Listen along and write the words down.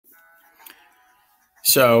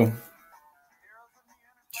So,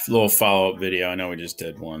 just a little follow-up video. I know we just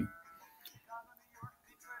did one.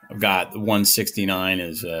 I've got the 169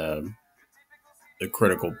 is the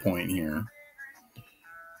critical point here.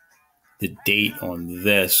 The date on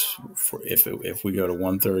this, if we go to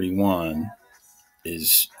 131,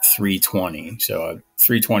 is 320. So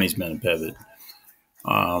 320's been a pivot.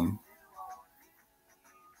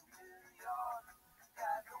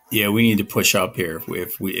 Yeah, we need to push up here.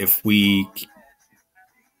 If we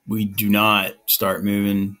do not start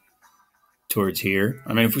moving towards here,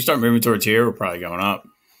 I mean, if we start moving towards here, we're probably going up.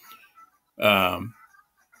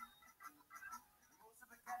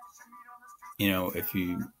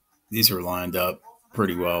 These are lined up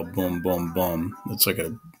pretty well. Boom, boom, boom. It's like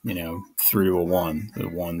a 3 to 1, a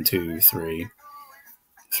 1, 2, 3,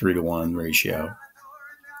 3 to 1 ratio.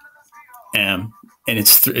 And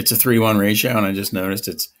it's a 3-1 ratio, and I just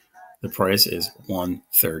noticed the price is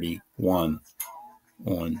 131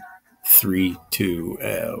 on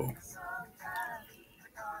 320.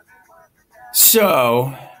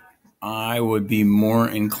 So I would be more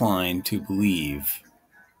inclined to believe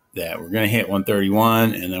that we're going to hit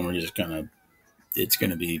 131, and then it's going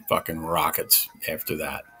to be fucking rockets after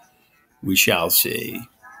that. We shall see.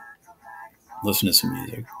 Listen to some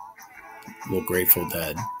music. A little Grateful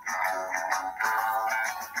Dead.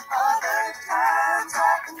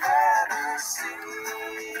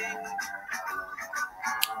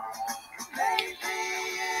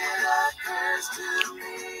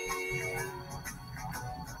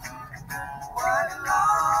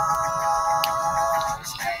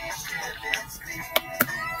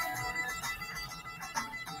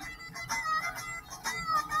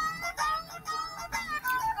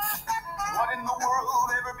 What in the world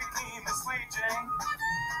ever became the sweet Jane?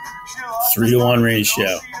 3 to 1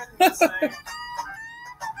 ratio. Living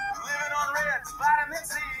on reds, vitamin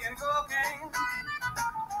C, and cocaine.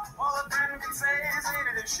 All a friend can say is ain't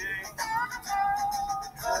it a shame?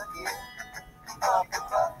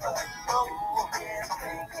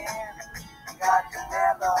 Got to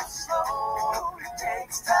mellow slow. It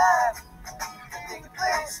takes time to pick a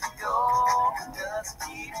place to go and just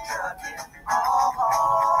keep trucking.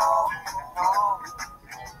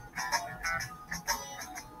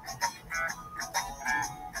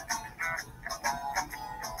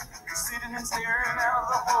 Sitting and staring out of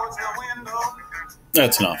the hotel window.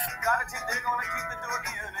 That's enough.